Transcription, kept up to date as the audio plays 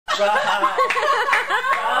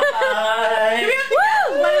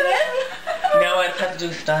No, I just had to do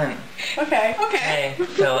a stunt. Okay. Okay,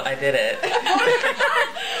 so I did it.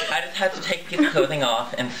 I just had to take a piece of clothing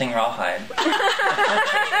off and sing Rawhide.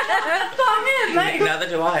 Neither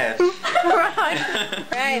do I.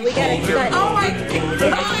 Right, we got it done. Oh my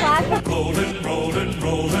God. Rolling, rolling,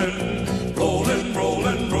 rolling, rolling,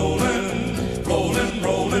 rolling, rolling, rolling,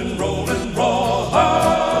 rolling, rolling, rawhide.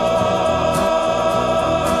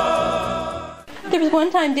 There was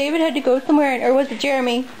one time David had to go somewhere, or was it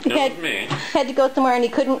Jeremy? It was me. Had to go somewhere and he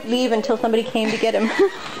couldn't leave until somebody came to get him.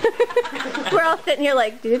 We're all sitting here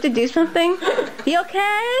like, do you have to do something? You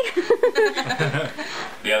okay?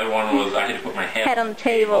 The other one was I had to put my Head on the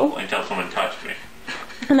table. until someone touched me.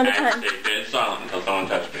 Another I had time. to stay dead silent until someone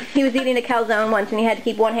touched me. He was eating a calzone once and he had to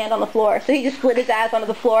keep one hand on the floor. So he just slid his ass onto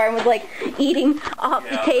the floor and was like eating off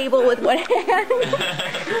the table with one hand.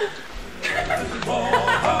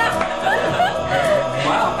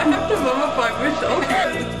 Wow, I have to mummify myself.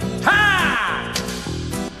 Ha!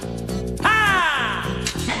 Ha!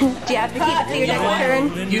 Do you have to keep it to your next turn?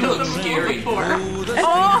 You look scary. Oh,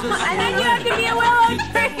 and then you have to be a willow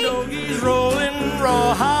tree. Doggies rolling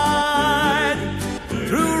rawhide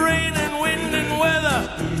through rain and wind and weather,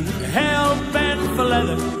 hell bent for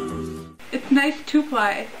leather. It's nice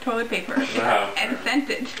 2-ply toilet paper and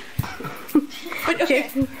scented. But okay,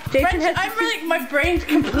 Jason has I'm really, my brain's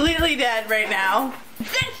completely dead right now.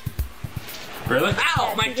 Really?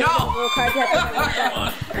 Ow, my a jaw! little card you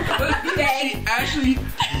have to Ashley.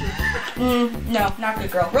 No, not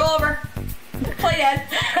good girl. Roll over. Play dead.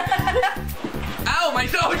 Ow, my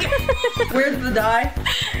toe! Where's the die?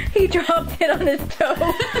 He dropped it on his toe.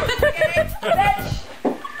 Okay, bitch.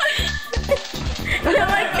 You know,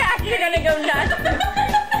 like cats are gonna go nuts.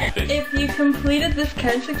 If you completed this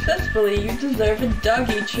card successfully, you deserve a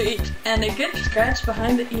doggy treat and a good scratch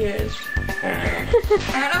behind the ears. I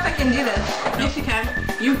don't know if I can do this. Yes, you can.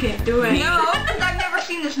 You can do it. No, because I've never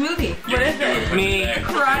seen this movie. What is it? Me.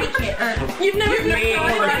 Karate Kid. You've never seen Me.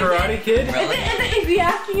 Karate Kid? Is he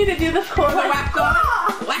asking you to do this whole Whack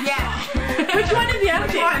off? Yeah. Which one is he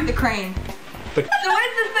asking? The crane. So what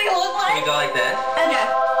does this thing look Can like? we go like this? Yeah.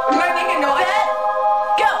 Do I make a noise?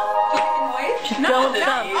 Go! Do you make a noise? No, This is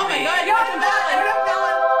no. easy. Oh my god, you're a villain. You're a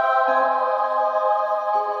villain.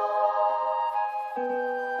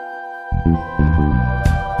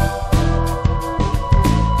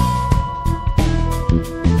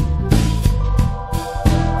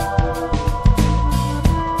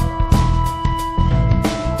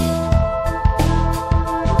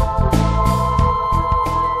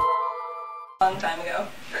 Long time ago.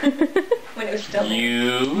 When it was still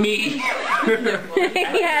You. Me.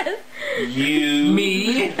 Yes. You.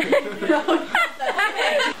 Me. Are you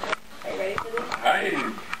ready for this?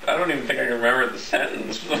 I don't even think I can remember the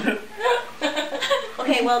sentence.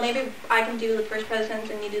 Okay, well maybe I can do the first part of the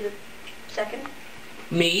sentence and you do the second.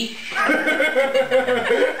 Me.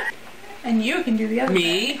 And you can do the other.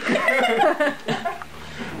 Me.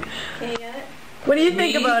 Okay, you got it? What do you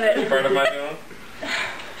think about it? What part am I doing?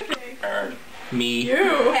 Hard. Me.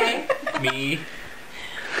 Okay. Me.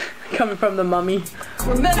 Coming from the mummy.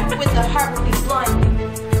 Remember when the heart would be blinding.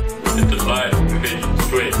 It's the light vision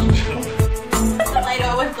switch. The light,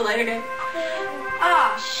 oh, what's the light again?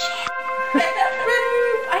 Ah, shit.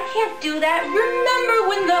 I can't do that. Remember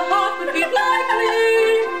when the heart would be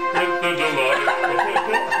blinding.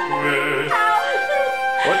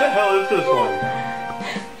 What the hell is this one?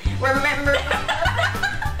 Remember.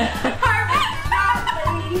 Heart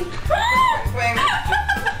would be blinding.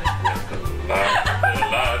 The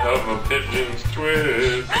light of a pigeon's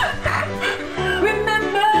twist.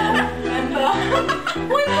 Remember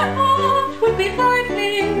when the heart would be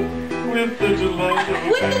blinding. With the delight of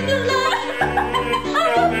With the delight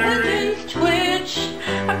of a pigeon's twitch.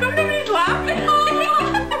 How come nobody's laughing?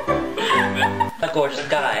 A gorgeous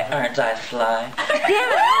guy, aren't I sly?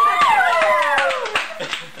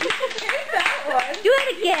 Do it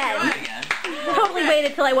again. Again. Totally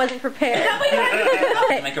waited till I wasn't prepared.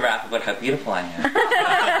 To make a rap about how beautiful I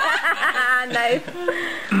am. Nice.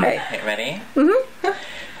 Right. Okay, ready? Mm-hmm.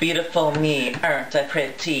 Beautiful me, aren't I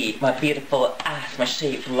pretty? My beautiful ass, my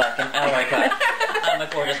shape like an hourglass. I'm a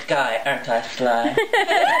gorgeous guy, aren't I sly?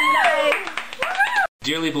 Nice.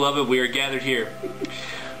 Dearly beloved, we are gathered here.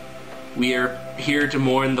 We are here to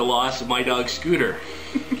mourn the loss of my dog Scooter.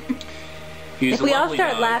 He was If we a all lovely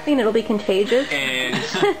start dog, laughing, it'll be contagious. and he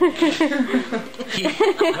was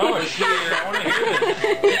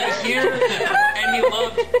here, and he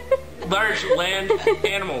loved large land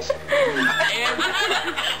animals and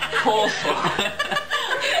coleslaw.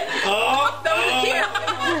 That was a tear.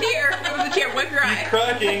 That was a tear. That was a tear. Wipe your eye.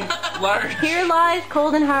 cracking. Large. Here lies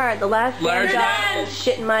cold and hard. The last Large done.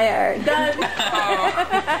 Shit in my yard. Done.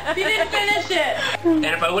 You didn't finish it. And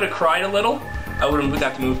if I would have cried a little, I would have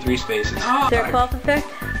got to move 3 spaces. Is there a Quelf effect?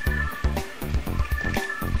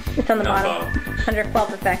 It's on the No, bottom. Under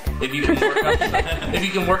Quelf effect. If you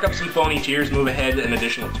can work up some phony tears, move ahead an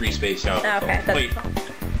additional 3 spaces. Oh, okay. That's Wait.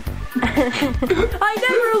 I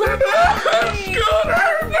never learned.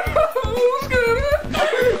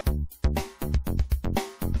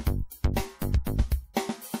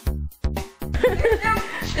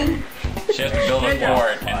 She has to build a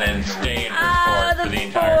fort and then stay in her fort for the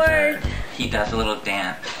entire turn. He does a little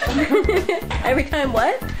dance. Every time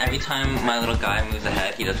what? Every time my little guy moves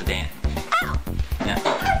ahead, he does a dance. Ow! Yeah.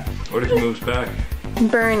 What if he moves back?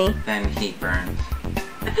 Bernie. Then he burns.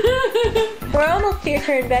 We're almost to your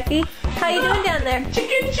turn, Becky. How you doing down there?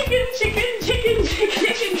 Chicken.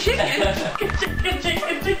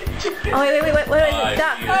 Oh, wait.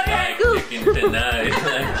 Stop. Like Goof. chicken tonight.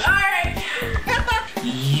 Alright.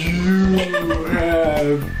 You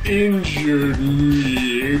have injured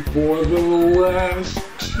me for the last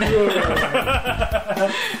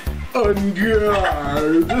time. On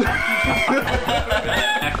guard.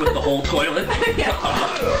 Back with the whole toilet.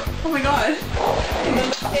 Oh my god.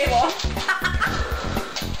 Table.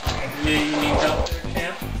 You need help there,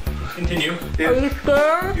 champ? Continue. Are you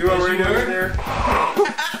scared? You already over there?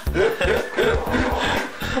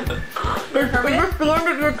 Is this the end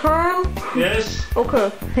of your turn? Yes. Okay.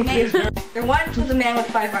 Thank you. There once was a man with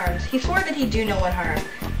 5 arms. He swore that he'd do no one harm.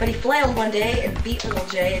 But he flailed one day and beat little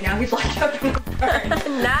Jay, and now he's locked up in the barn.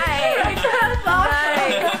 Nice. That's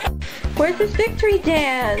awesome. Where's his victory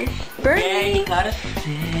dance? Bernie. Yeah, you gotta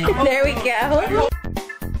sing. There we go.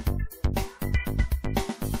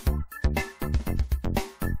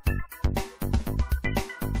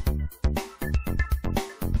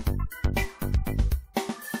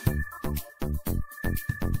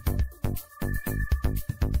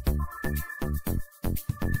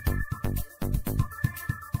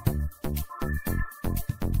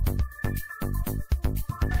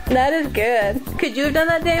 That is good. Could you have done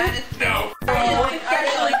that, David? No.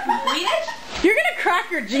 You're gonna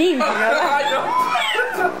crack your jeans, you know?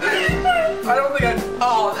 I don't think I.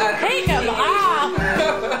 Oh, that. Take them off!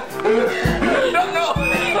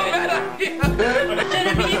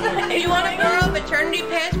 If you want to borrow maternity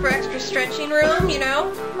pants for extra stretching room, you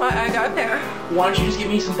know, I got a pair. Why don't you just give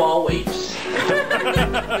me some ball weights?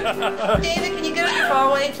 David, can you get your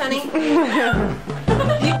ball weights, honey?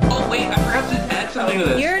 Oh wait, I forgot to add something to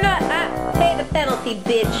this. You're not pay the penalty,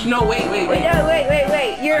 bitch. No, wait.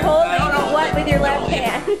 Wait. You're holding what with your left No,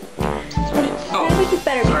 hand? Oh, We just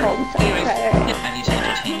better be sorry. holding something. Anyways. Right. I need to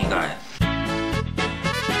entertain you guys.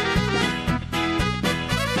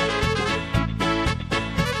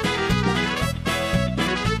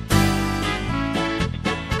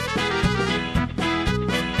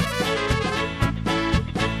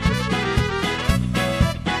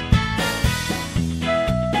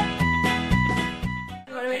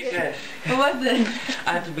 What was it?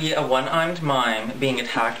 I have to be a one-armed mime being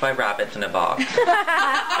attacked by rabbits in a box.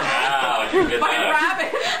 Wow, you did that.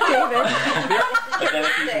 Rabbit. David. But then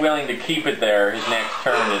if he's willing to keep it there, his next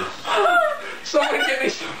turn is... Someone give me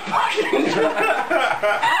some fucking.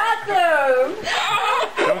 Awesome!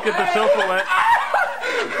 Don't get the sofa wet.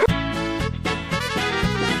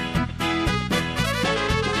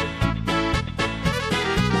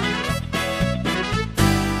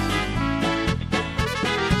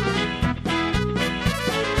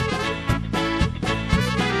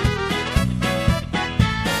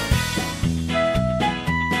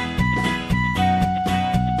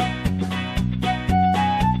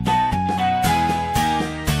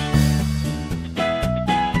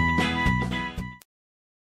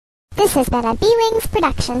 This has been a bwings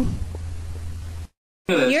production.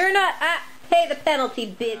 You're not pay the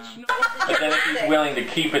penalty, bitch. But then if he's willing to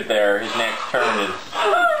keep it there, his next turn is...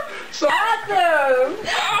 Awesome!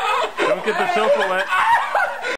 Don't get the sofa wet.